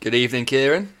Good evening,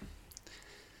 Kieran.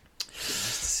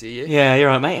 Nice to see you. Yeah, you're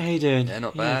right, mate. How you doing? Yeah,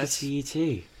 not bad. Good to see you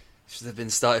too. Should have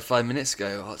been started 5 minutes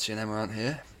ago. Archie and Emma aren't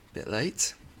here. Bit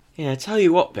late. Yeah, tell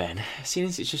you what, Ben. Seeing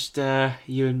as it's just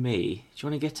you and me, do you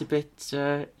want to get a bit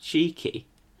cheeky?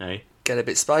 No. Get a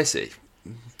bit spicy.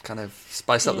 Kind of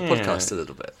spice up the Yeah. podcast a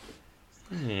little bit.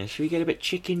 Yeah, should we get a bit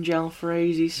chicken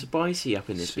jalfrezi spicy up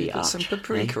in this Should we beat put up? some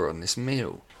paprika on this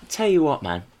meal? Tell you what,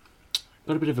 man.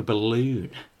 Got a bit of a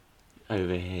balloon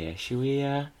over here. Should we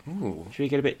Ooh.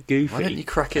 get a bit goofy? Why don't you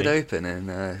crack it open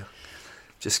and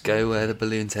just go where the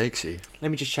balloon takes you?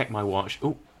 Let me just check my watch.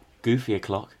 Oh, goofy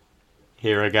o'clock.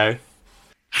 Here I go.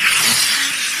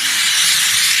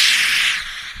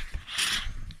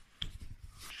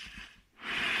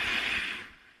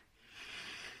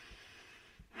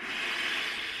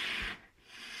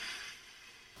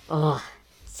 Oh,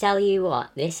 tell you what,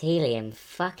 this helium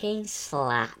fucking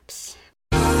slaps.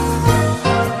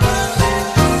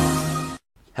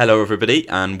 Hello, everybody,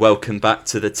 and welcome back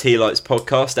to the Tea Lights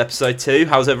podcast, episode 2.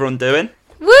 How's everyone doing?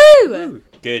 Woo!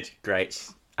 Good, great,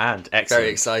 and excellent.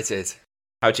 Very excited.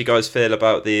 How do you guys feel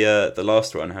about the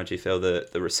last one? How do you feel the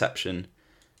reception?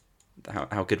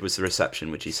 How good was the reception?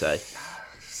 Would you say?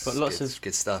 Got lots good, of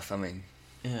good stuff. I mean,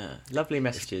 yeah, lovely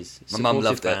messages. My mum supportive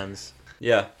loved it. fans.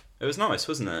 Yeah, it was nice,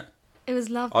 wasn't it? It was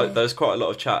lovely. There was quite a lot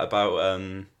of chat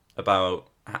about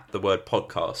the word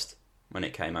podcast when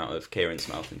it came out of Kieran's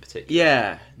mouth in particular.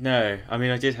 Yeah, no, I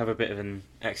mean, I did have a bit of an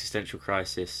existential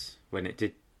crisis when it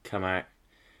did come out,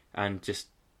 and just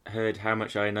heard how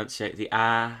much I enunciate the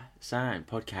sound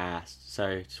podcast.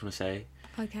 So, just want to say,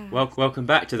 Okay. welcome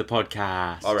back to the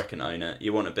podcast. I reckon own it.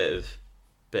 You want a bit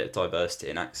of diversity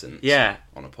in accents. Yeah,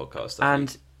 On a podcast, I and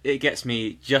think. it gets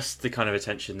me just the kind of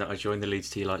attention that I joined the Leeds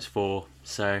Tea Lights for.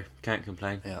 So, can't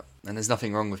complain. yeah. And there's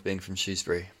nothing wrong with being from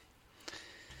Shrewsbury.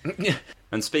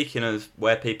 And speaking of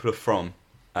where people are from,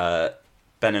 Ben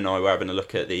and I were having a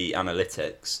look at the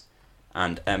analytics,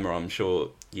 and Emma, I'm sure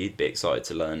you'd be excited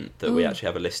to learn that we actually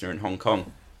have a listener in Hong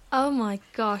Kong. Oh my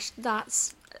gosh,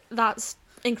 that's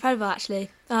incredible. Actually,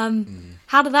 how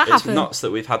did that It's happen? nuts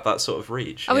that we've had that sort of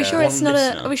reach. Are we Yeah. sure it's One not a?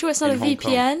 listener Are we sure it's not a in Hong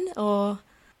Kong. VPN or?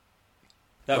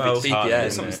 That'd Well, be disheartening, VPN,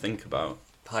 it's isn't something to it? think about.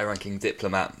 High-ranking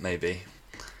diplomat, maybe.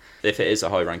 If it is a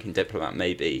high-ranking diplomat,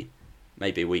 maybe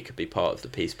we could be part of the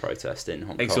peace protest in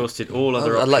Hong Kong. Exhausted all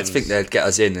other I'd options. like to think they'd get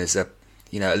us in as a,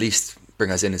 at least bring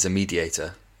us in as a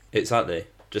mediator. Exactly.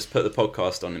 Just put the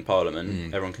podcast on in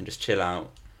Parliament. Everyone can just chill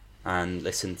out and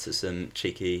listen to some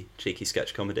cheeky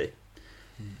sketch comedy.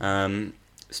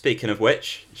 Speaking of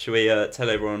which, should we tell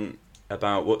everyone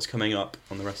about what's coming up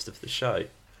on the rest of the show?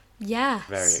 Yes.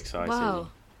 Very exciting. Wow,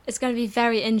 it's going to be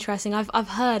very interesting. I've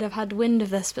had wind of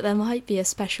this, but there might be a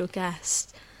special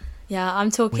guest. Yeah,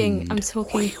 I'm talking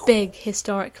big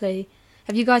historically.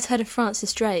 Have you guys heard of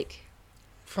Francis Drake?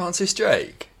 Francis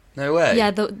Drake? No way.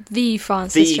 Yeah, the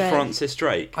Francis Drake. Francis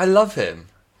Drake I love him.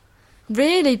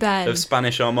 Really, Ben? of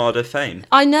Spanish Armada fame.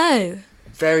 I know.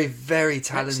 Very, very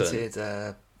talented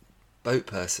boat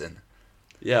person.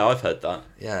 Yeah, I've heard that.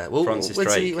 Yeah. Well, Francis when's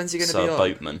Drake, he going to Sir be on?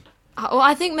 Boatman. Well,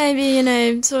 I think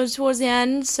maybe sort of towards the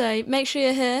end. So make sure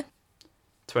you're here.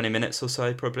 20 minutes or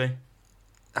so, probably.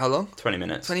 How long? 20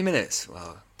 minutes. 20 minutes.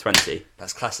 Wow, 20.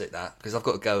 that's classic. That because I've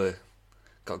got to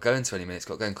go in 20 minutes.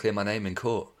 Got to go and clear my name in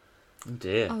court. Oh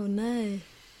dear. Oh no.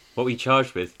 What were you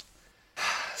charged with?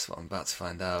 That's what I'm about to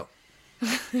find out.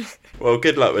 Well,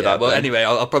 good luck with Yeah, that. well, then. anyway,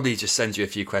 I'll probably just send you a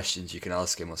few questions you can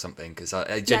ask him or something because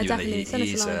I genuinely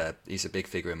definitely. Send us he's a big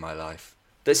figure in my life.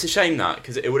 It's a shame that,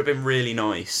 because it would have been really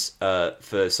nice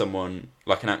for someone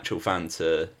like an actual fan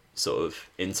to sort of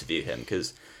interview him,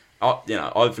 because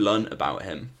I've learnt about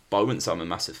him, but I wouldn't say I'm a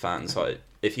massive fan. So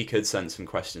if you could send some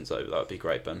questions over, that would be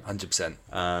great, Ben. 100%.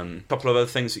 A couple of other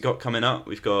things we've got coming up.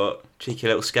 We've got cheeky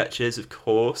little sketches, of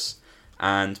course,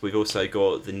 and we've also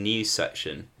got the news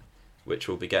section, which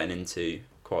we'll be getting into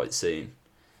quite soon.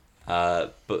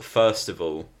 But first of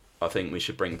all, I think we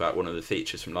should bring back one of the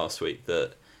features from last week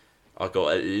that I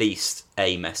got at least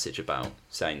a message about,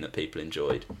 saying that people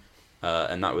enjoyed,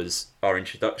 and that was our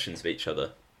introductions of each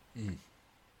other.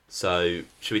 So,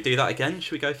 should we do that again?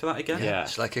 Should we go for that again? Yeah.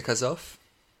 Shall I kick us off?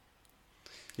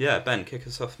 Yeah, Ben, kick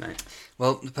us off, mate.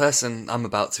 Well, the person I'm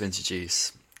about to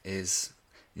introduce is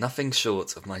nothing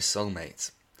short of my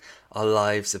soulmate. Our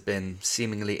lives have been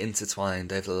seemingly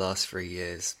intertwined over the last 3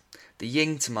 years. The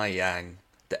yin to my yang,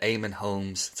 the Eamon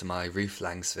Holmes to my Ruth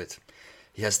Langsford.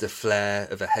 He has the flair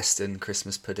of a Heston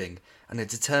Christmas pudding and the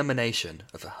determination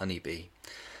of a honeybee.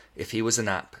 If he was an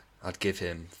app, I'd give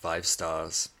him 5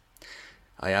 stars.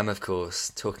 I am, of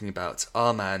course, talking about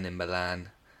our man in Milan,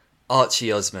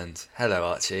 Archie Osmond. Hello,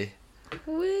 Archie.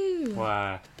 Woo.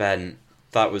 Wow. Ben,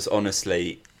 that was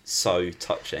honestly so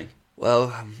touching.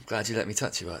 Well, I'm glad you let me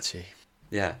touch you, Archie.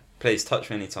 Yeah, please touch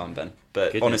me anytime, Ben.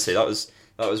 But Goodness. honestly,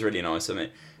 that was really nice. I mean,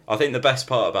 I think the best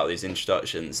part about these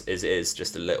introductions is it is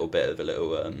just a little bit of a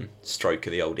little stroke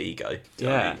of the old ego. Do you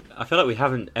know what I Yeah, mean? I feel like we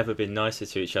haven't ever been nicer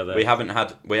to each other. We haven't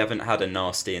had a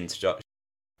nasty introduction.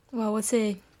 Well, we'll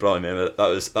see. Blimey,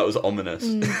 that was ominous.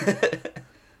 Mm.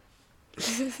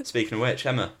 Speaking of which,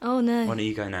 Emma, Oh no. why don't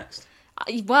you go next?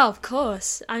 Well, of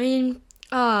course. I mean,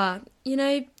 you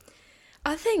know,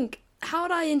 I think, how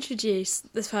would I introduce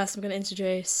this person I'm going to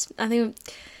introduce? I think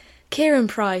Kieran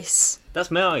Price.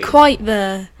 That's me. Quite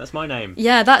the... That's my name.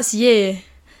 Yeah, that's you.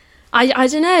 I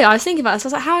don't know. I was thinking about this. I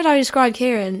was like, how would I describe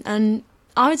Kieran? And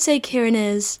I would say Kieran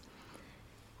is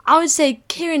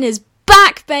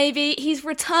back, baby. He's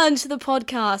returned to the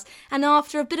podcast. And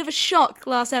after a bit of a shock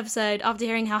last episode, after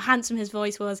hearing how handsome his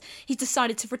voice was, he's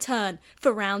decided to return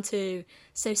for round 2.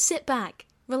 So sit back,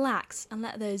 relax, and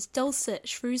let those dulcet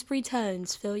Shrewsbury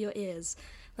tones fill your ears.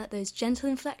 Let those gentle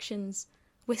inflections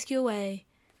whisk you away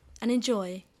and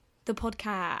enjoy the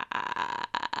podcast.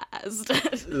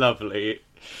 Lovely.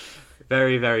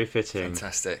 Very, very fitting.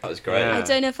 Fantastic. That was great. Yeah. I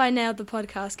don't know if I nailed the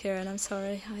podcast, Kieran. I'm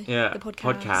sorry. Yeah, The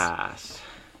podcast. podcast.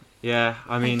 Yeah,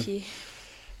 I mean, Thank you.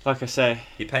 like I say,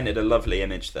 You painted a lovely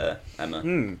image there,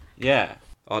 Emma. yeah.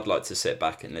 I'd like to sit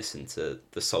back and listen to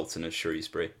the Sultan of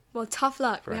Shrewsbury. Well, tough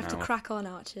luck. For We an have to hour. crack on,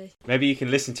 Archie. Maybe you can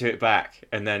listen to it back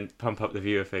and then pump up the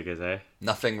viewer figures, eh?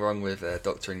 Nothing wrong with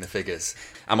doctoring the figures.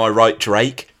 Am I right,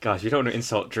 Drake? Guys, you don't want to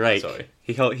insult Drake. Sorry.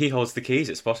 He holds the keys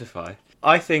at Spotify.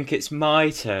 I think it's my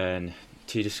turn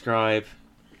to describe...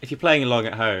 If you're playing along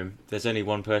at home, there's only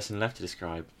one person left to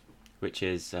describe, which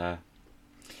is the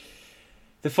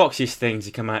foxiest thing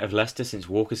to come out of Leicester since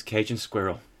Walker's Cajun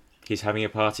Squirrel. He's having a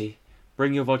party.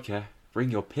 Bring your vodka.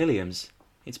 Bring your pilliums.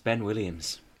 It's Ben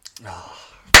Williams.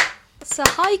 It's a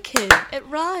haiku. It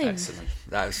rhymes. Excellent.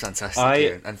 That was fantastic, I-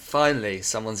 Kieran. And finally,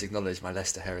 someone's acknowledged my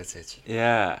Leicester heritage.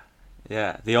 Yeah.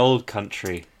 The old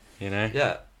country, you know?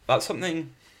 Yeah, that's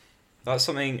something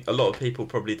a lot of people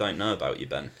probably don't know about you,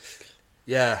 Ben.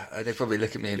 Yeah, they probably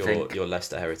look at me and think, Your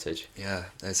Leicester heritage. yeah,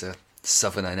 there's a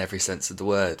southerner in every sense of the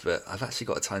word, but I've actually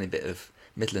got a tiny bit of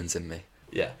Midlands in me.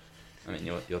 Yeah, I mean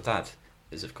your dad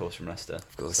is of course from Leicester.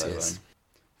 Of course he is.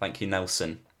 Thank you,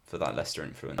 Nelson, for that Leicester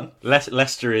influence.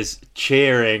 Leicester is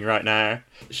cheering right now.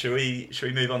 Should we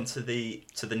move on to the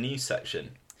news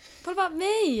section? What about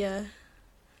me?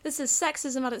 This is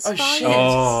sexism at its Oh, finest. shit.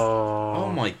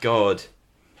 Oh my god,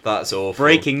 that's awful.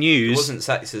 Breaking It news. wasn't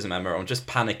sexism, Emma. I'm just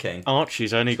panicking.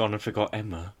 Archie's only gone and forgot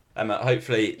Emma. Emma,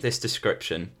 hopefully this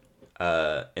description,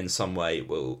 in some way,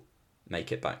 will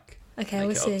make it back. Okay, Make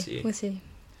we'll it up to see. you. We'll see.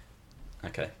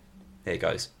 Okay, here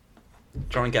goes.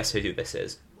 Try and guess who this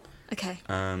is. Okay.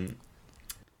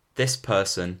 This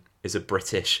person is a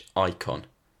British icon,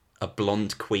 a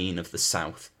blonde queen of the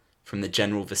South, from the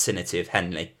general vicinity of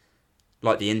Henley.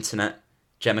 Like the internet,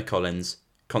 Gemma Collins,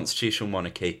 constitutional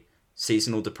monarchy,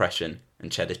 seasonal depression,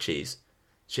 and cheddar cheese.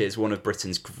 She is one of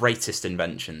Britain's greatest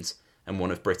inventions and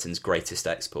one of Britain's greatest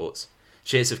exports.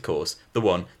 She is, of course, the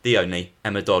one, the only,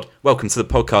 Emma Dodd. Welcome to the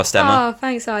podcast, Emma. Oh,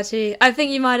 thanks, Archie. I think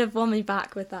you might have won me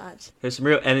back with that. There's some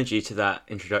real energy to that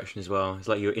introduction as well. It's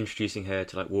like you're introducing her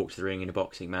to like walk to the ring in a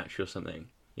boxing match or something,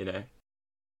 you know?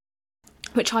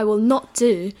 Which I will not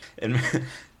do.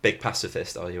 Big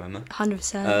pacifist, are you, Emma?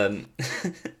 100%.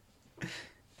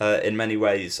 In many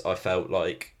ways, I felt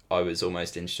like I was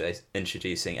almost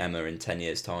introducing Emma in 10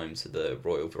 years' time to the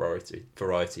Royal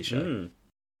Variety Show.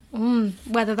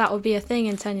 Whether that will be a thing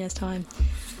in 10 years' time.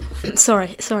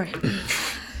 Sorry.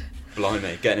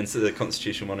 Blimey, getting into the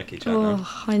constitutional monarchy chat now.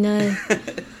 Oh, I know.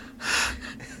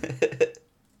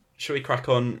 Should we crack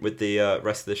on with the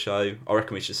rest of the show? I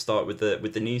reckon we should start with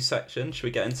the news section. Should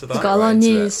we get into that? We've got a lot of into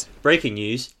it? news. Breaking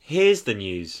news. Here's the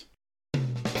news.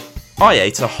 I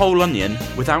ate a whole onion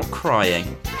without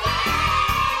crying.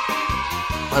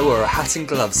 I wore a hat and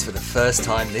gloves for the first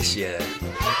time this year.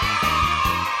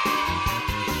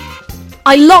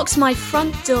 I locked my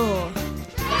front door.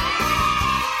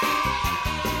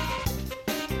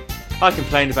 I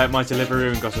complained about my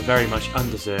Deliveroo and got a very much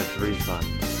undeserved refund.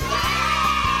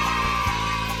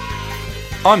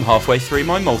 I'm halfway through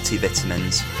my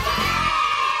multivitamins.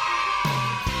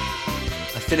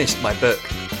 I finished my book.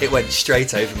 It went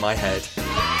straight over my head.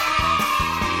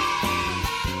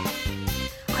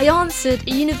 I answered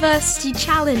a university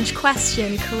challenge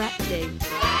question correctly.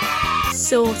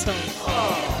 Sort of.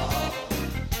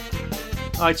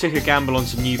 I took a gamble on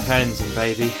some new pens and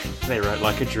baby, they wrote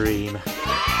like a dream.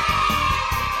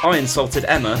 I insulted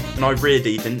Emma, and I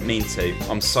really didn't mean to.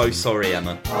 I'm so sorry,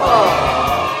 Emma.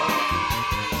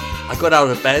 I got out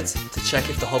of bed to check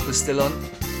if the hob was still on,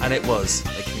 and it was.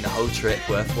 Making making the whole trip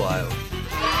worthwhile.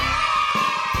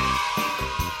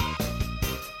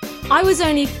 I was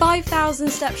only 5,000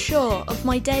 steps short of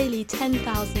my daily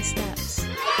 10,000 steps.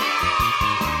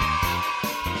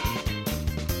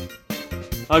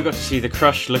 I got to see the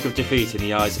crushed look of defeat in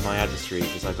the eyes of my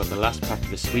adversaries as I got the last pack of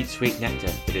the sweet, sweet nectar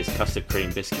that is custard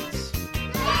cream biscuits.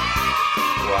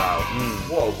 Wow.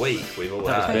 What a week we've all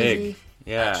That was had. Crazy. big.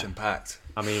 Yeah. Action packed.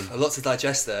 I mean, A lot to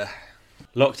digest there.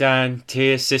 lockdown,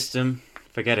 tier system,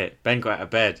 forget it. Ben got out of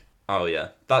bed. Oh yeah,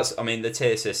 the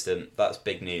tier system, that's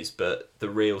big news, but the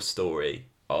real story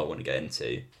I want to get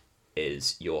into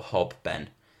is your hob, Ben.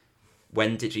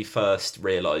 When did you first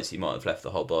realise you might have left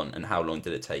the hob on, and how long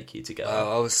did it take you to get up?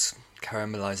 I was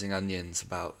caramelising onions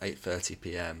about 8:30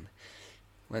 p.m.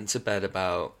 Went to bed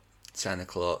about 10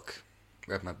 o'clock,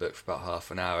 read my book for about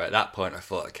half an hour. At that point I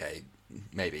thought, okay,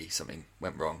 maybe something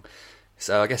went wrong.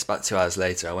 So I guess about 2 hours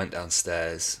later I went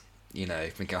downstairs,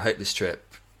 thinking I hope this trip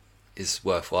is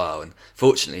worthwhile. And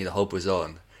fortunately the hob was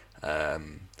on,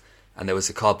 and there was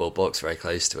a cardboard box very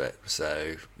close to it.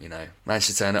 So, managed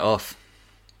to turn it off.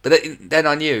 But then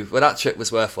I knew, well, that trip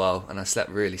was worthwhile, and I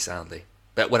slept really soundly.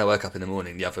 But when I woke up in the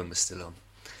morning, the oven was still on.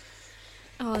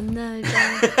 Oh no,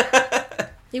 Dan.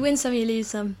 You win some, you lose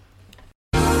some.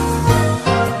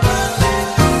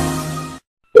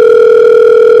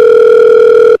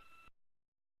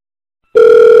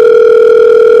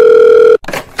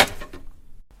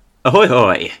 Ahoy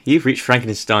hoy! You've reached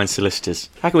Frankenstein Solicitors.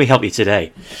 How can we help you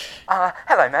today?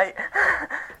 Hello, mate.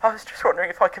 I was just wondering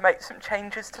if I could make some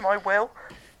changes to my will.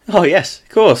 Oh yes, of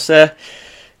course.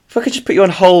 If I could just put you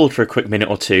on hold for a quick minute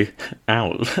or two.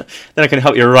 Ow. Then I can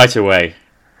help you right away.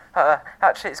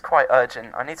 Actually, it's quite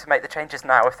urgent. I need to make the changes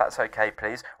now, if that's okay,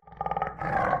 please.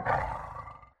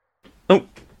 Oh,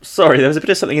 sorry, there was a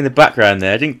bit of something in the background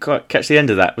there. I didn't quite catch the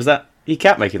end of that. Was that your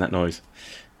cat making that noise?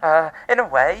 In a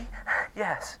way,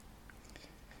 yes.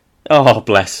 Oh,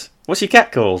 bless. What's your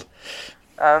cat called?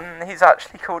 He's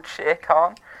actually called Shere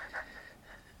Khan.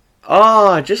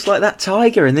 Ah, just like that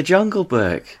tiger in the Jungle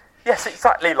Book. Yes,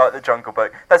 exactly like the Jungle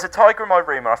Book. There's a tiger in my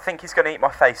room and I think he's going to eat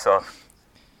my face off.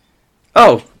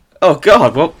 Oh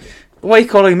God, well, why are you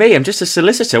calling me? I'm just a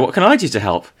solicitor. What can I do to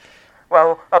help?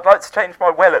 Well, I'd like to change my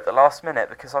will at the last minute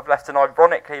because I've left an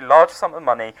ironically large sum of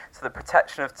money to the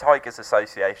Protection of Tigers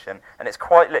Association and it's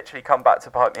quite literally come back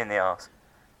to bite me in the arse.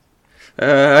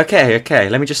 Okay.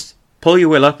 Let me just pull your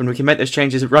will up and we can make those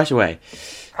changes right away.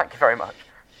 Thank you very much.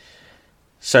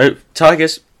 So,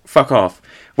 tigers, fuck off.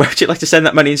 Where would you like to send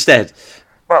that money instead?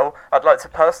 Well, I'd like to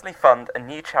personally fund a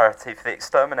new charity for the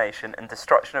extermination and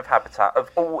destruction of habitat of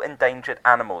all endangered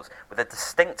animals with a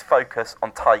distinct focus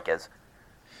on tigers.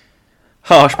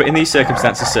 Harsh, but in these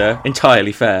circumstances, sir,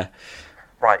 entirely fair.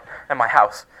 Right, and my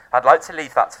house. I'd like to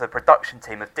leave that to the production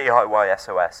team of DIY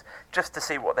SOS, just to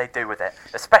see what they do with it,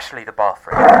 especially the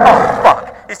bathroom. Oh,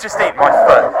 fuck! He's just eaten my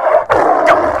foot.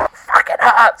 God, fucking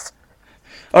hurts!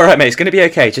 Alright, mate, it's going to be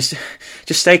okay. Just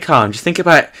stay calm. Just think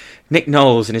about Nick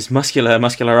Knowles and his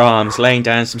muscular arms laying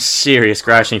down some serious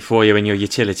grouching for you in your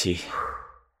utility.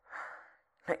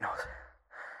 Nick Knowles.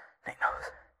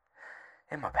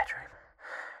 In my bedroom.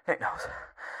 Nick Knowles.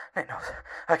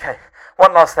 Okay,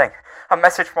 one last thing. A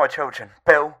message for my children,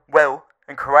 Bill, Will,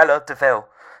 and Cruella DeVille.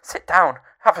 Sit down,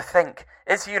 have a think.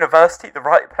 Is university the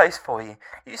right place for you?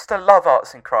 You used to love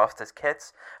arts and crafts as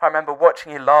kids. I remember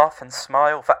watching you laugh and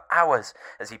smile for hours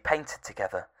as you painted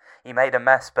together. You made a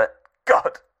mess, but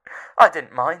God, I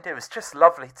didn't mind. It was just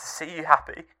lovely to see you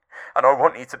happy. And I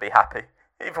want you to be happy,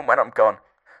 even when I'm gone.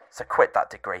 So quit that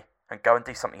degree and go and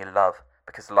do something you love,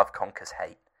 because love conquers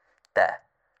hate. There.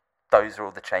 Those are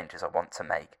all the changes I want to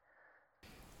make.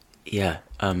 Yeah,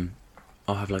 I'll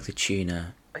have like the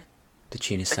tuna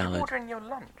salad. Are you ordering your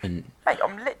lunch? And Mate,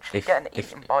 I'm literally getting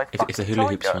eaten by a fucking if the hula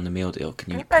hoops tiger. are on the meal deal,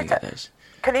 can you pay get atten- those?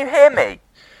 Can you hear me?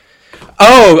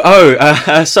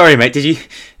 Sorry, mate. Did you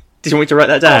want me to write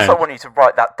that Of down? course I want you to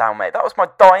write that down, mate. That was my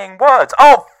dying words.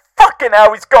 Oh, fucking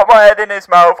hell, he's got my head in his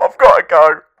mouth. I've got to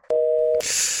go.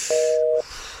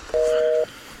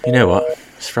 You know what?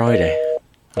 It's Friday.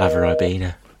 I'll have a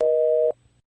Ribena.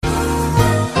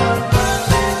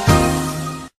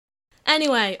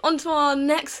 Anyway, on to our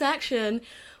next section.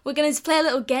 We're going to play a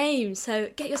little game, so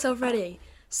get yourself ready.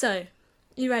 So,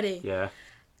 you ready? Yeah.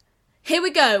 Here we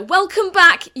go. Welcome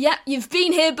back. Yep, you've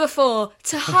been here before.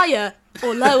 To higher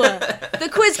or lower. The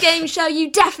quiz game show you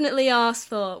definitely asked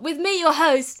for. With me, your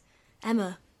host,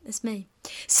 Emma. It's me.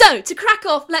 So, to crack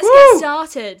off, let's get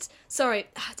started. Sorry,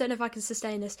 I don't know if I can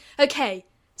sustain this. Okay,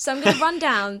 so I'm going to run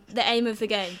down the aim of the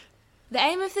game. The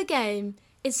aim of the game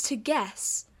is to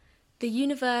guess the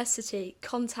university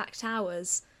contact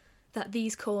hours that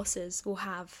these courses will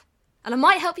have. And I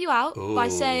might help you out by Ooh.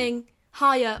 saying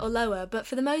higher or lower, but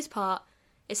for the most part,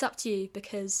 it's up to you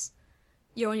because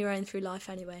you're on your own through life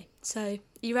anyway. So,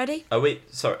 you ready? Are we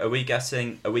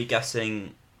guessing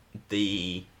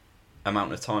the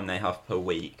amount of time they have per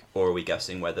week, or are we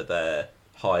guessing whether they're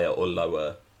higher or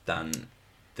lower than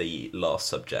the last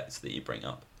subject that you bring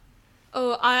up?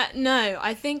 Oh,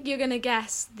 I think you're going to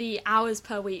guess the hours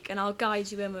per week, and I'll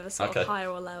guide you in with a sort Okay. of higher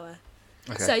or lower.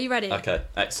 Okay. So, you ready? Okay,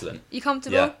 excellent. You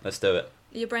comfortable? Yeah, let's do it.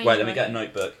 Your brain. Wait, let me get a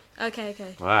notebook. Okay.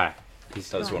 Wow.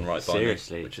 There's one right by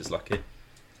Seriously? me, which is lucky.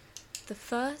 The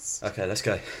first Okay, let's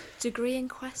go. degree in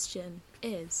question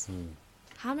is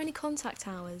how many contact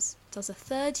hours does a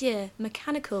third year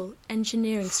mechanical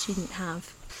engineering student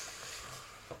have?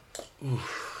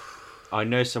 I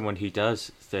know someone who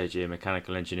does third year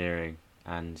mechanical engineering,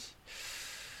 and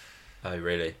Oh,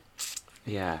 really?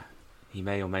 yeah, he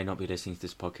may or may not be listening to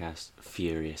this podcast.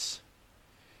 Furious.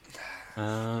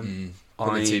 Probably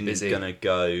I'm too busy. gonna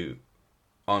go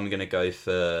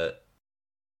for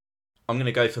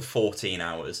 14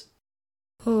 hours.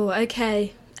 Oh,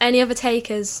 okay. Any other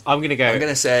takers? I'm gonna go. I'm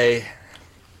gonna say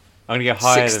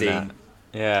higher 16. than that.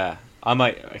 Yeah, I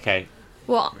might. Okay,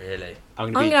 What? Really? I'm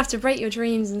I'm gonna be. gonna have to break your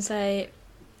dreams and say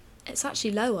it's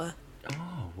actually lower.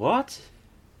 Oh, what?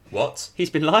 What? He's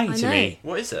been lying I to know. me.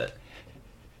 What is it?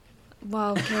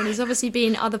 Well, Kieran, he's obviously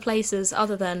been other places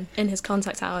other than in his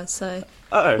contact hours, so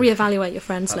Oh. reevaluate your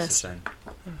friends That's a list. shame.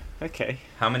 Okay.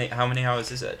 How many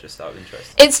hours is it? Just out of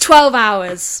interest. It's 12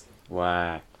 hours.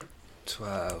 Wow.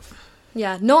 12.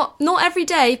 Yeah, not every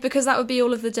day because that would be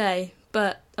all of the day,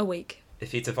 but a week.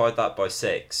 If you divide that by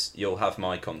 6, you'll have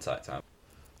my contact hour.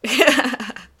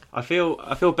 I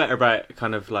feel better about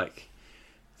kind of like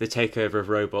the takeover of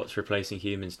robots replacing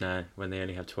humans now when they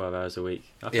only have 12 hours a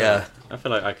week. I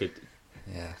feel like I could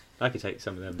take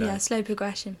some of them down. Yeah, slow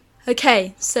progression.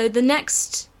 Okay, so the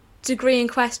next degree in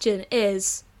question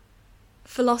is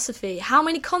philosophy. How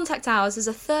many contact hours does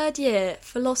a third year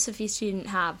philosophy student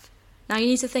have? Now you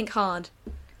need to think hard,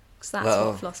 because that's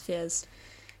Well- what philosophy is.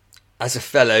 As a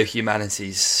fellow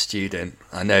humanities student,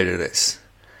 I know that it's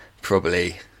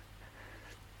probably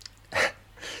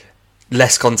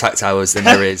less contact hours than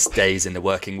there is days in the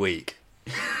working week.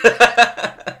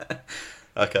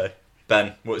 Okay,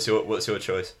 Ben, what's your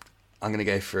choice? I'm gonna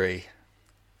go 3.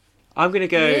 I'm gonna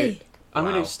go. Really? I'm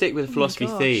Wow. gonna stick with the Oh my philosophy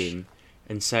gosh. theme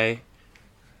and say,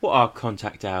 what are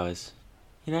contact hours?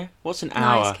 You know, what's an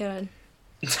hour? Nice, Kieran.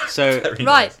 So Very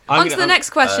Right, nice. I'm on to gonna- the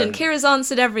next question. um, Kira's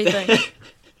answered everything.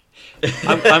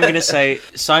 I'm gonna say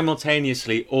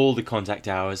simultaneously all the contact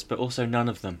hours, but also none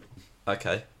of them.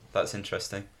 Okay, that's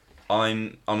interesting.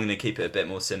 I'm gonna keep it a bit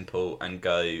more simple and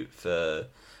go for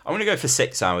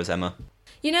 6 hours, Emma.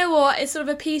 You know what? It's sort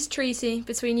of a peace treaty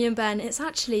between you and Ben. It's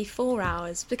actually 4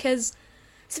 hours because,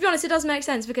 to be honest, it does make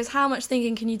sense because how much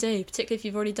thinking can you do, particularly if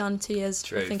you've already done 2 years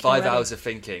True. of thinking 5 already? hours of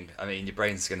thinking. I mean, your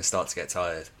brain's gonna start to get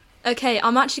tired. Okay,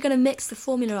 I'm actually going to mix the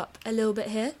formula up a little bit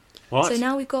here. What? So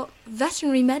now we've got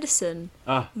veterinary medicine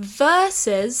Ah.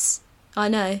 versus, I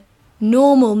know,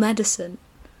 normal medicine.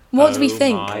 What do we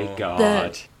think? Oh my The-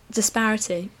 god.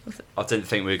 Disparity. I didn't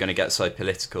think we were going to get so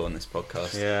political on this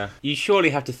podcast. Yeah. You surely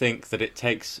have to think that it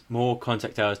takes more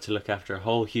contact hours to look after a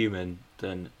whole human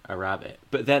than a rabbit.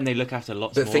 But then they look after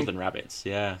lots But more think- than rabbits.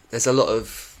 Yeah. There's a lot of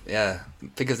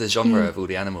think of the genre of all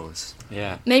the animals.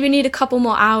 Yeah. Maybe need a couple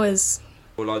more hours.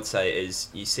 All I'd say is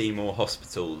you see more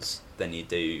hospitals than you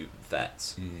do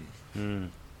vets, Mm.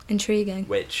 Intriguing.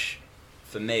 which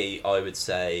for me, I would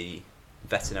say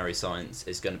veterinary science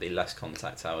is going to be less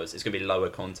contact hours. It's going to be lower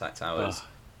contact hours Oh.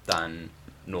 than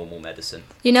normal medicine.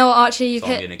 You know what, Archie? You've So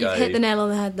I'm hit gonna you've go- hit the nail on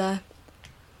the head there.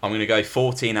 I'm going to go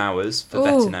 14 hours for Ooh.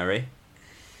 veterinary,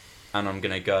 and I'm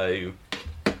going to go...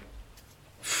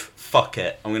 Fuck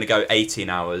it. I'm going to go 18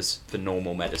 hours for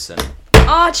normal medicine.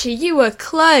 Archie, you were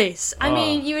close. I Oh.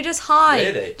 mean, you were just high.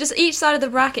 Really? Just each side of the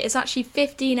bracket. It's actually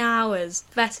 15 hours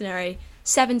veterinary,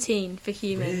 17 for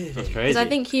human. That's Because crazy. I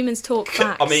think humans talk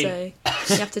back, I mean-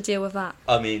 so you have to deal with that.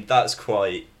 I mean, that's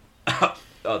quite... I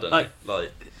don't know.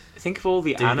 Like, Think of all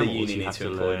the do the animals uni you need have to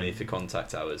to employ learn. me for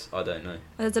contact hours? I don't know.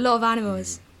 There's a lot of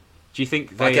animals. Do you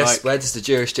think I they guess like? where does the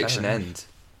jurisdiction end?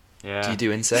 Yeah. Do you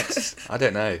do insects? I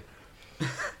don't know.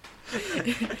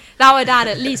 That would add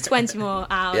at least 20 more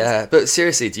hours. Yeah, but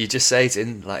seriously, do you just say to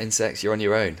insects, you're on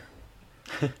your own?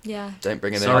 Yeah. Don't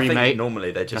bring them Sorry, I think mate.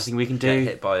 normally they just Nothing we can get do.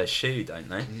 hit by a shoe, don't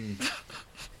they?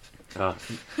 Oh,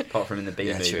 Apart from in the B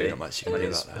Yeah, movie, true, not much you can when do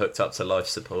he's about that. hooked up to life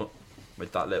support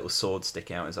with that little sword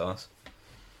sticking out his arse.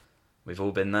 We've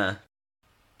all been there.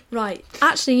 Right.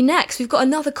 Actually, next we've got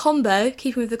another combo,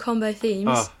 keeping with the combo themes.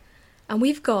 oh. And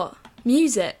we've got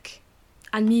music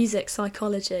and music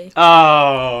psychology.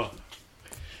 Oh.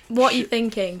 What are you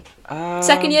thinking?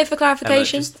 Second year for Emma,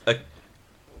 clarification? just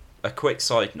a quick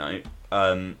side note.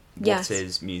 Yes. What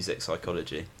is music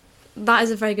psychology? That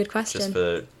is a very good Just question.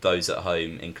 for those at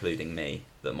home, including me,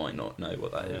 that might not know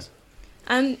what that is.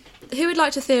 Who would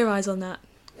like to theorise on that?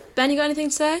 Ben, you got anything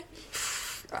to say?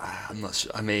 I'm not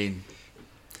sure. I mean,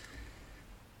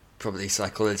 probably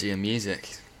psychology and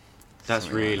music. That's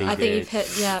Something like really I good. think you've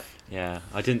hit, yeah. Yeah,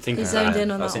 I didn't think You of zoned that.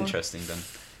 in on That's that one. interesting then.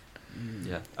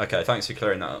 Yeah. Okay, thanks for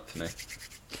clearing that up for me.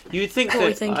 You would think What were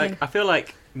you that thinking? I feel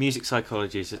like music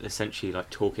psychology is essentially like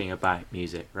talking about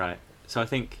music, right? So I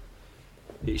think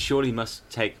it surely must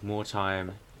take more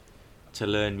time to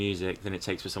learn music than it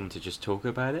takes for someone to just talk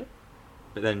about it.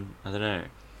 But then I don't know.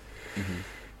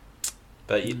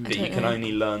 But you don't can know.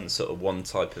 only learn sort of one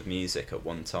type of music at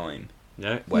one time.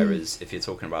 No, Whereas if you're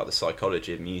talking about the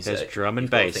psychology of music, there's drum and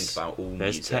you've gotta bass. think about all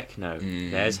There's music. techno.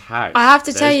 Mm. There's house. I have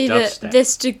to tell there's you that dubstep.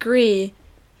 this degree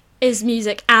is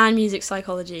music and music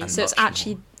psychology, And so it's much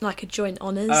actually like a joint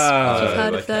honours. Oh, if you've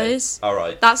heard of okay. those. All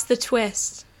right. That's the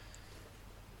twist.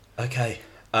 Okay.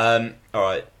 All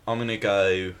right. I'm gonna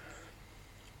go.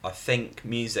 I think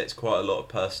music's quite a lot of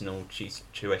personal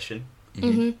tuition.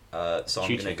 Hmm. So I'm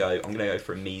Tutoring. gonna go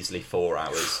for a measly 4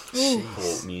 hours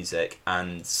for music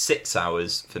and 6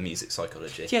 hours for music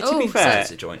psychology. Yeah, to Oh, be so fair,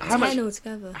 it's a joint how much 10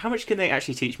 altogether. how much can they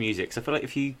actually teach music? 'Cause I feel like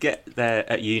if you get there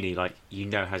at uni, like you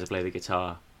know how to play the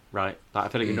guitar, right? Like I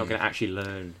feel like you're not going to actually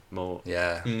learn more.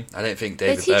 Yeah. Mm. I don't think They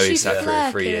David teach you Bowie sat for a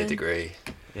flair, 3-year Kieran. degree.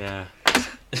 Yeah.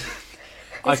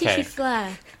 They teach Okay. you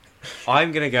flair.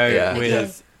 I'm gonna go Yeah.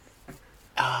 with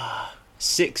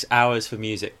 6 hours for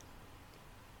music,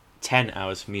 10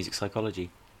 hours for music psychology.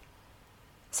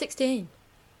 16.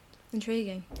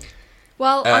 Intriguing.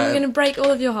 Well, I'm going to break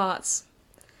all of your hearts.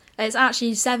 It's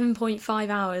actually 7.5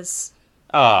 hours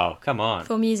Oh, come on.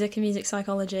 for music and music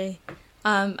psychology.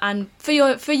 And for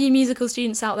you musical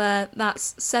students out there,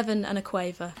 that's 7 and a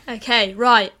quaver. Okay,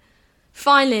 right.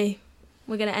 Finally,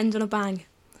 we're going to end on a bang.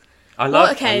 I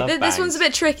love. Okay, I love this one's a bangs.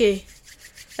 bit tricky.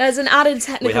 There's an added We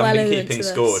technical haven't been element keeping to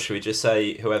this. score. Should we just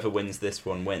say whoever wins this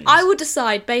one wins? I will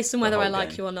decide based on The whether I whole like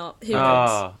game. you or not. Who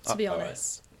Ah, knows? To be alright.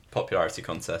 honest. Popularity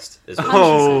contest is Oh. what we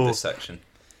should call this section.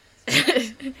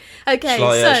 Okay,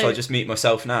 Shall so I just mute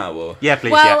myself now, or Yeah,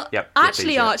 please. well, yeah, actually,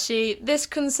 please, yeah. Archie, this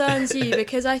concerns you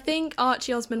because I think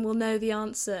Archie Osman will know the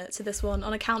answer to this one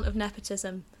on account of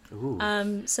nepotism. Ooh.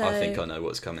 So I think I know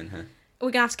what's coming here.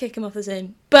 we're gonna have to kick him off the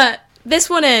Zoom. But this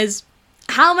one is: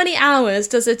 how many hours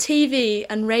does a TV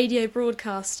and radio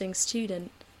broadcasting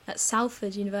student at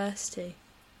Salford University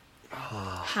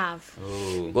have?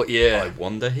 Oh, What year? I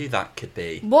wonder who that could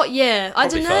be. What year? I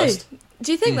Probably don't know. first.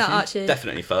 Do you think that, Archie?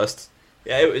 Definitely first.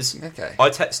 Yeah, it was. Okay. I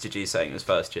texted you saying it was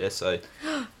first year, so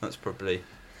that's probably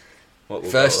what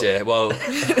we'll First go year, well,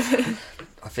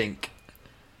 I think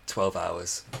 12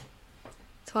 hours.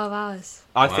 12 hours.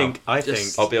 I Wow. think. I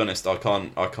Just- think. I'll be honest, I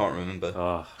can't remember.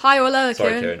 Oh. High or lower, Sorry,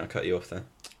 Kieran? Kieran, I cut you off there.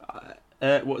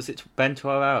 What was it? Ben,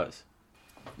 12 hours.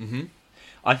 Mm-hmm.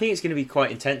 I think it's going to be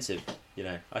quite intensive. You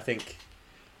know, I think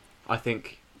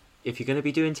if you're going to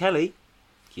be doing telly,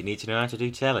 you need to know how to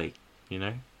do telly. You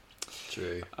know,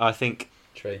 True. I think.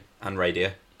 True. And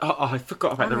radio. Oh, I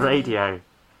forgot about the Oh. radio.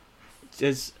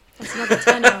 There's. That's another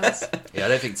 10 hours. Yeah, I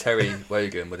don't think Terry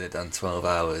Wogan would have done 12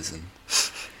 hours and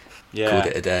Yeah. called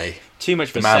it a day. Too much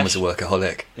of The a man was a session.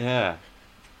 workaholic. Yeah,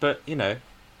 but you know,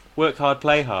 work hard,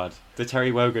 play hard. The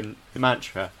Terry Wogan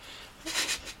mantra.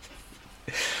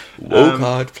 Work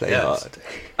hard, play yes.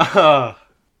 hard.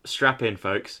 Strap in,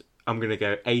 folks. I'm gonna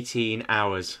go 18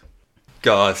 hours.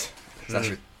 God,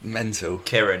 that's mental.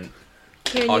 Kieran,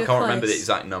 Kieran, I you can't were remember the close.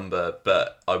 exact number,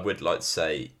 but I would like to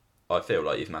say I feel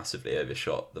like you've massively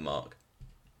overshot the mark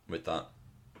with that.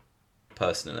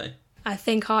 Personally, I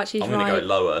think Archie's I'm going right. to go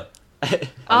lower. Are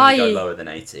I'm going to you? go lower than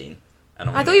 18. And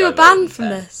I'm I gonna thought you go were lower banned than from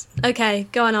 10. this. Okay,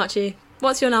 go on, Archie.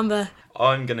 What's your number?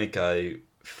 I'm going to go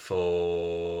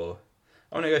for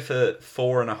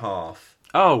 4.5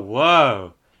 Oh,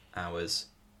 whoa! hours.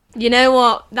 You know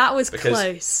what? That was Because-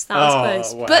 close. That was Oh,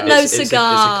 close. wow. But no It's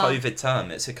cigar. a COVID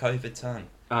term. It's a COVID term.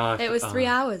 It was 3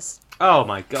 hours. Oh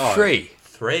my god! 3.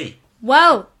 3.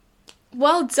 Well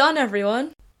done,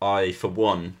 everyone. I, for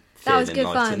one, That feel was good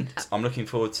fun. enlightened. I'm looking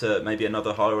forward to maybe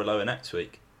another higher or lower next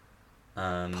week.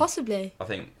 Possibly. I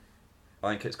think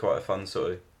it's quite a fun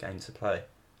sort of game to play.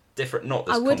 Different, not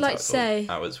this I would like to contact say-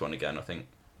 hours one again. I think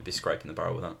we'd be scraping the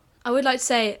barrel with that. I would like to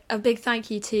say a big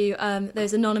thank you to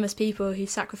those anonymous people who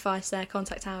sacrificed their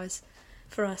contact hours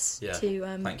for us Yeah.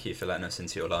 to Thank you for letting us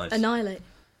into your lives. annihilate.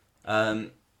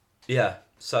 Yeah,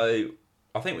 so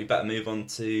I think we better move on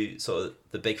to sort of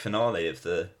the big finale of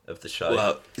the show,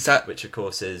 Well, is that... which of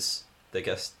course is the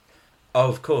guest. Oh,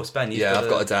 of course, Ben. I've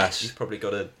got a dash. You've probably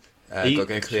got a. I've got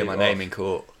to clear my name in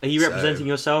court. Are you representing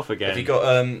yourself again? Have you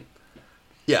got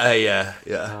Yeah.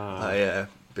 Oh. I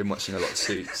been watching a lot of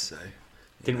Suits, so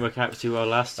Didn't work out too well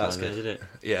last time, That's good. did it?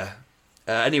 yeah.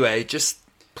 Anyway, just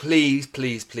please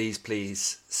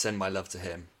send my love to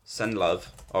him. send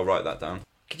love? I'll write that down.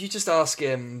 Could you just ask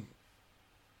him,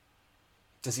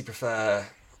 does he prefer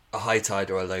a high tide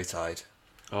or a low tide?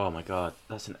 Oh my god,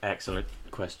 that's an excellent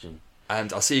question.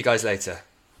 And I'll see you guys later.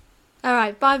 All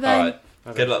right, bye, Ben. All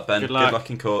right. Good luck, Ben. Good luck.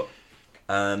 in court.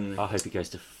 I hope he goes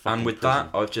to fucking And with prison.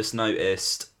 that, I've just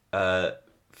noticed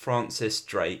Francis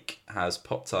Drake has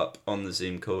popped up on the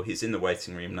Zoom call. He's in the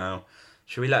waiting room now.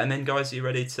 Should we let him in, guys? Are you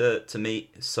ready to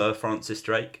meet Sir Francis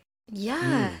Drake?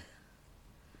 Yeah,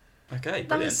 Okay, that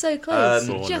brilliant. was so close.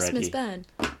 Born Just ready. missed Ben.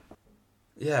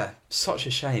 Yeah, such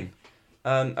a shame.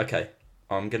 Okay,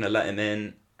 I'm going to let him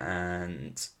in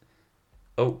and...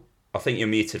 Oh, I think you're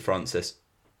muted, Francis.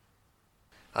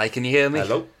 Hi, can you hear me?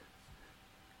 Hello?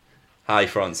 Hi,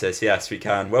 Francis. Yes, we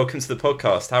can. Welcome to the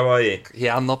podcast. How are you?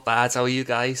 Yeah, I'm not bad. How are you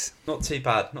guys? Not too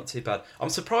bad, not too bad. I'm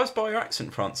surprised by your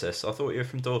accent, Francis. I thought you were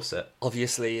from Dorset.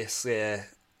 Obviously, it's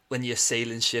when you're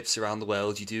sailing ships around the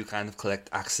world, you do kind of collect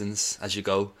accents as you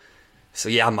go. So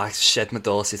yeah, I might shed my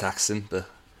Dorset accent, but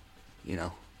you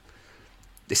know,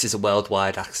 this is a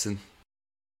worldwide accent.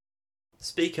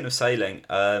 Speaking of sailing,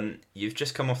 you've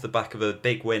just come off the back of a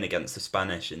big win against the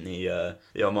Spanish in the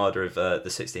Armada of the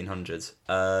 1600s.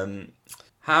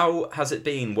 How has it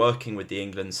been working with the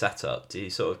England setup? Do you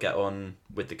sort of get on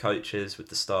with the coaches, with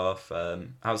the staff?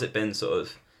 How's it been sort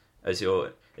of as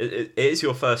it is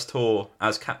your first tour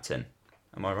as captain?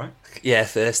 Am I right? Yeah,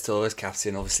 first tour as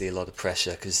captain, obviously a lot of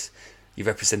pressure because you're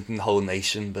representing the whole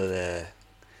nation, but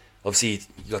obviously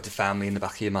you got the family in the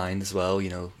back of your mind as well. You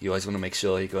know, you always want to make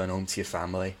sure you're going home to your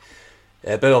family.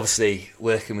 But obviously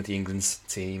working with the England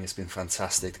team has been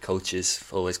fantastic. The coaches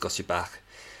have always got your back.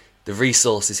 The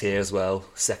resources here as well,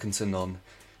 second to none.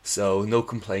 So no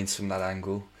complaints from that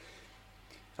angle.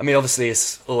 I mean, obviously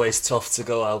it's always tough to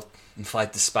go out and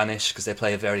fight the Spanish because they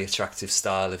play a very attractive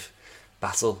style of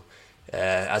battle,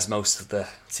 as most of the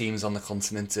teams on the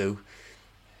continent do.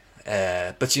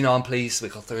 But you know, I'm pleased we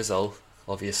got the result,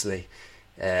 obviously,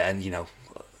 and you know,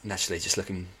 naturally just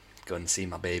looking go and see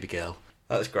my baby girl.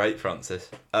 That's great, Francis.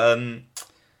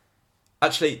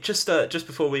 Actually, just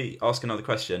before we ask another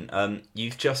question,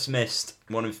 you've just missed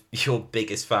one of your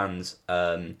biggest fans,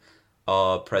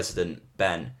 our president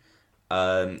Ben.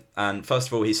 And first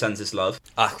of all, he sends his love,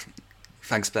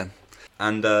 Thanks, Ben.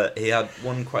 and he had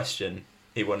one question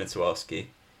he wanted to ask you.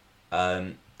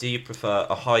 Do you prefer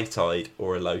a high tide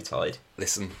or a low tide?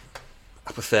 Listen,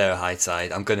 I prefer a high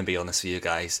tide. I'm going to be honest with you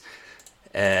guys.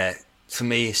 For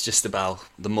me, it's just about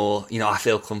the more, you know, I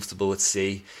feel comfortable at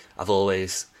sea. I've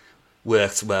always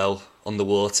worked well on the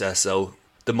water, so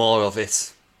the more of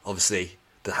it, obviously,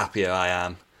 the happier I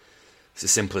am. It's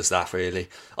as simple as that, really.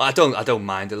 I don't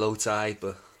mind a low tide,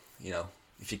 but you know,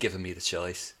 if you're giving me the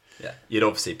choice. Yeah, you'd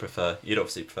obviously prefer.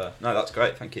 No, that's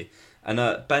great, thank you.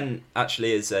 And Ben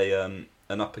actually is an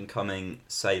up and coming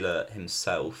sailor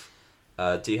himself.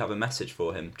 Do you have a message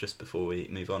for him just before we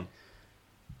move on?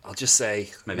 I'll just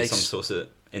say Maybe some sort of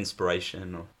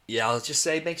inspiration or... Yeah, I'll just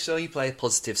say make sure you play a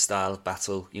positive style of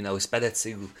battle. You know, it's better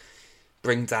to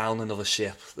bring down another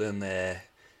ship than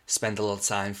spend a lot of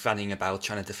time fanning about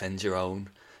trying to defend your own.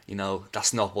 You know,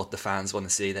 that's not what the fans want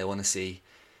to see. They want to see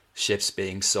ships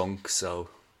being sunk, so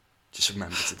just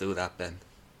remember to do that, Ben.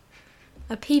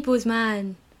 A people's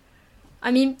man.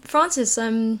 I mean, Francis,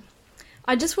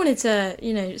 I just wanted to,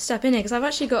 you know, step in here because I've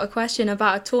actually got a question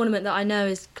about a tournament that I know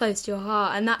is close to your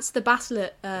heart, and that's the battle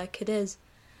at Cadiz.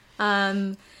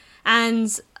 And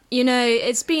you know,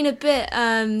 it's been a bit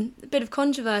of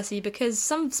controversy because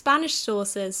some Spanish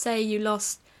sources say you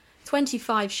lost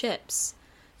 25 ships.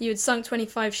 You had sunk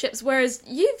 25 ships, whereas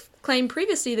you've claimed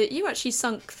previously that you actually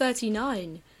sunk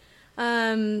 39.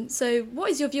 So what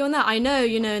is your view on that? I know,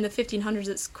 you know, in the 1500s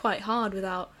it's quite hard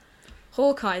without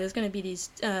Hawkeye. There's going to be these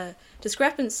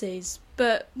discrepancies,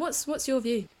 but what's your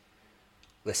view?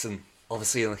 Listen,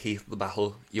 obviously in the heat of the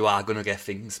battle, you are going to get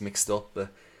things mixed up, but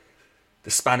the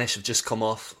Spanish have just come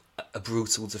off a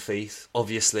brutal defeat.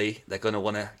 Obviously, they're going to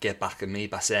want to get back at me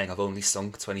by saying I've only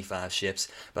sunk 25 ships,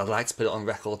 but I'd like to put it on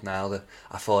record now that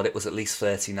I thought it was at least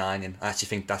 39, and I actually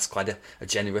think that's quite a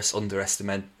generous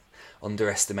underestimation.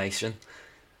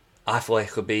 I thought it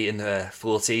could be in the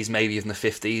 40s, maybe even the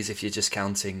 50s if you're just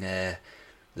counting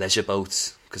leisure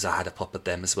boats, because I had a pop at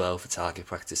them as well for target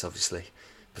practice, obviously,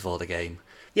 before the game.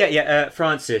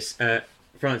 Francis,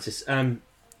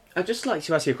 I'd just like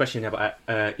to ask you a question about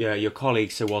your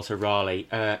colleague, Sir Walter Raleigh.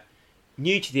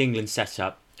 New to the England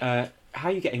setup, how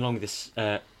are you getting along with this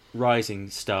rising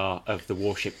star of the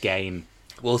Warship game?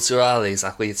 Walter Raleigh, is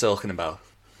that what you're talking about?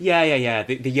 Yeah.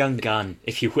 The young gun,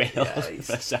 if you will, Yeah,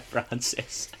 for Sir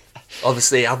Francis.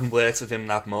 Obviously, I haven't worked with him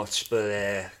that much,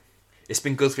 but it's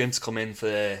been good for him to come in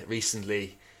for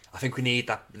recently. I think we need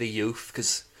the youth,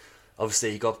 because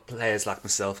obviously you got players like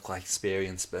myself, quite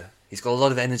experienced, but he's got a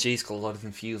lot of energy, he's got a lot of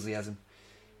enthusiasm.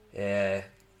 I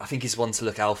think he's one to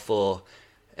look out for,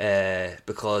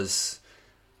 because,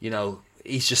 you know,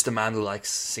 he's just a man who likes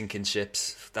sinking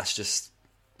ships.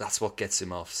 That's what gets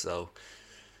him off. So,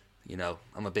 you know,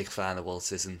 I'm a big fan of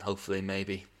Walter's, and hopefully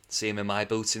maybe see him in my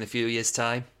boots in a few years'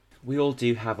 time. We all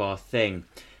do have our thing.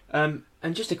 And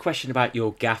just a question about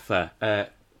your gaffer,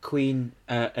 Queen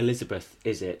Elizabeth,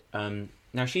 is it?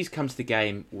 Now, she's come to the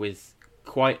game with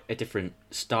quite a different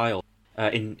style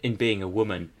in being a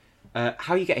woman.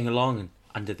 How are you getting along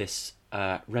under this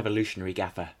revolutionary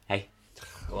gaffer, hey?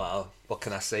 Well, what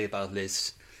can I say about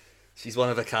Liz? She's one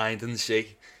of a kind, isn't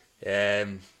she?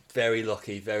 Very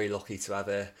lucky to have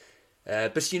her.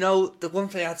 But you know, the one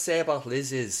thing I'd say about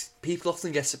Liz is people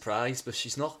often get surprised, but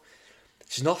she's not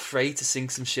afraid to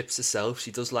sink some ships herself.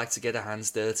 She does like to get her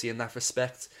hands dirty in that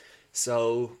respect.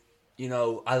 So, you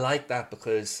know, I like that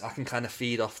because I can kind of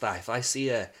feed off that. If I see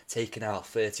her taking out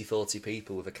 30, 40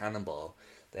 people with a cannonball,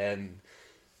 then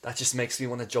that just makes me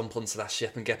want to jump onto that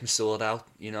ship and get my sword out,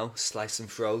 you know, slice some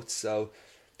throats. So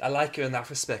I like her in that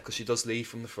respect because she does lead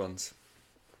from the front.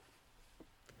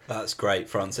 That's great,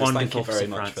 Francis. Wonderful, Thank you very Sir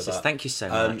much Francis. for that. Thank you so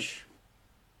much.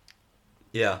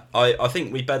 Yeah, I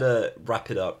think we better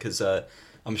wrap it up because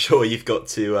I'm sure you've got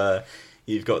to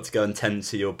go and tend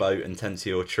to your boat and tend to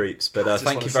your troops. But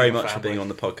thank you very much for being on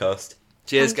the podcast.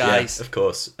 Cheers, guys. Yeah, of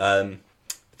course.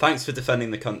 Thanks for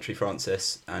defending the country,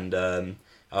 Francis, and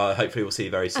hopefully we'll see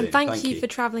you very soon. And thank you for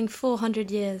travelling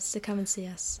 400 years to come and see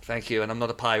us. Thank you, and I'm not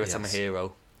a pirate, Yes. I'm a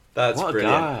hero. That's What a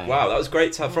brilliant. guy. Wow, that was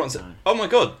great to have What a Francis. guy. Oh my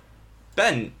God,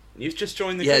 Ben, you've just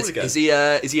joined the call again. Is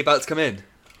he about to come in?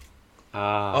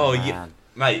 Oh, man. yeah,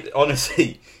 mate.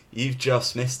 Honestly, you've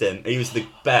just missed him. He was the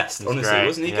best. It was Honestly, great,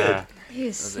 wasn't he yeah. good? He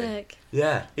was Was he? sick.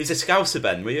 Yeah, he was a Scouser,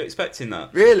 Ben. Were you expecting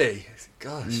that? Really?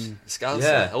 Gosh, Scouser.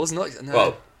 Yeah. I was not. No.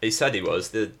 Well, he said he was.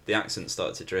 The accent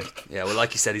started to drift. Yeah, well,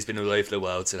 like you said, he's been all over the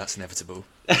world, so that's inevitable.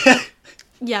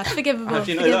 Yeah, forgivable. How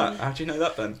do you know forgivable. that? How do you know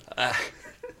that, Ben?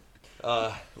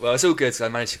 Well, it's all good because I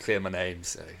managed to clear my name,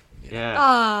 so. You know. Yeah.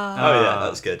 Ah, Oh yeah,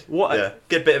 that's good. What a- Yeah,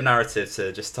 good bit of narrative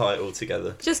to just tie it all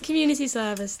together. just community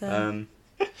service then.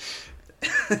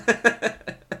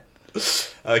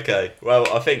 Okay,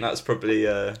 well, I think that's probably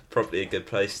a good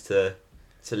place to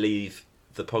leave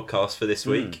the podcast for this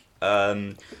week.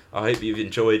 I hope you've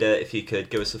enjoyed it. If you could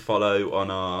give us a follow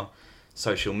on our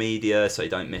social media so you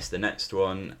don't miss the next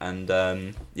one,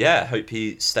 and yeah, hope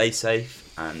you stay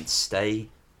safe and stay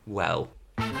well.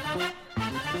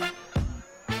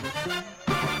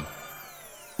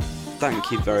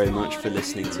 Thank you very much for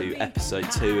listening to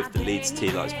episode 2 of the Leeds Tea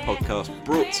Lights podcast,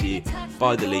 brought to you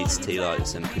by the Leeds Tea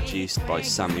Lights and produced by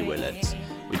Sammy Willets.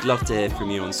 We'd love to hear from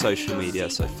you on social media,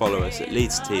 so follow us at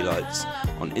Leeds Tea Lights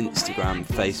on Instagram,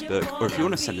 Facebook, or if you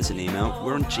want to send us an email,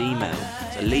 we're on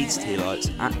Gmail, so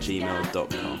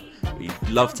leedstealights@gmail.com. We'd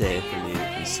love to hear from you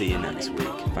and see you next week.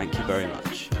 Thank you very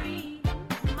much.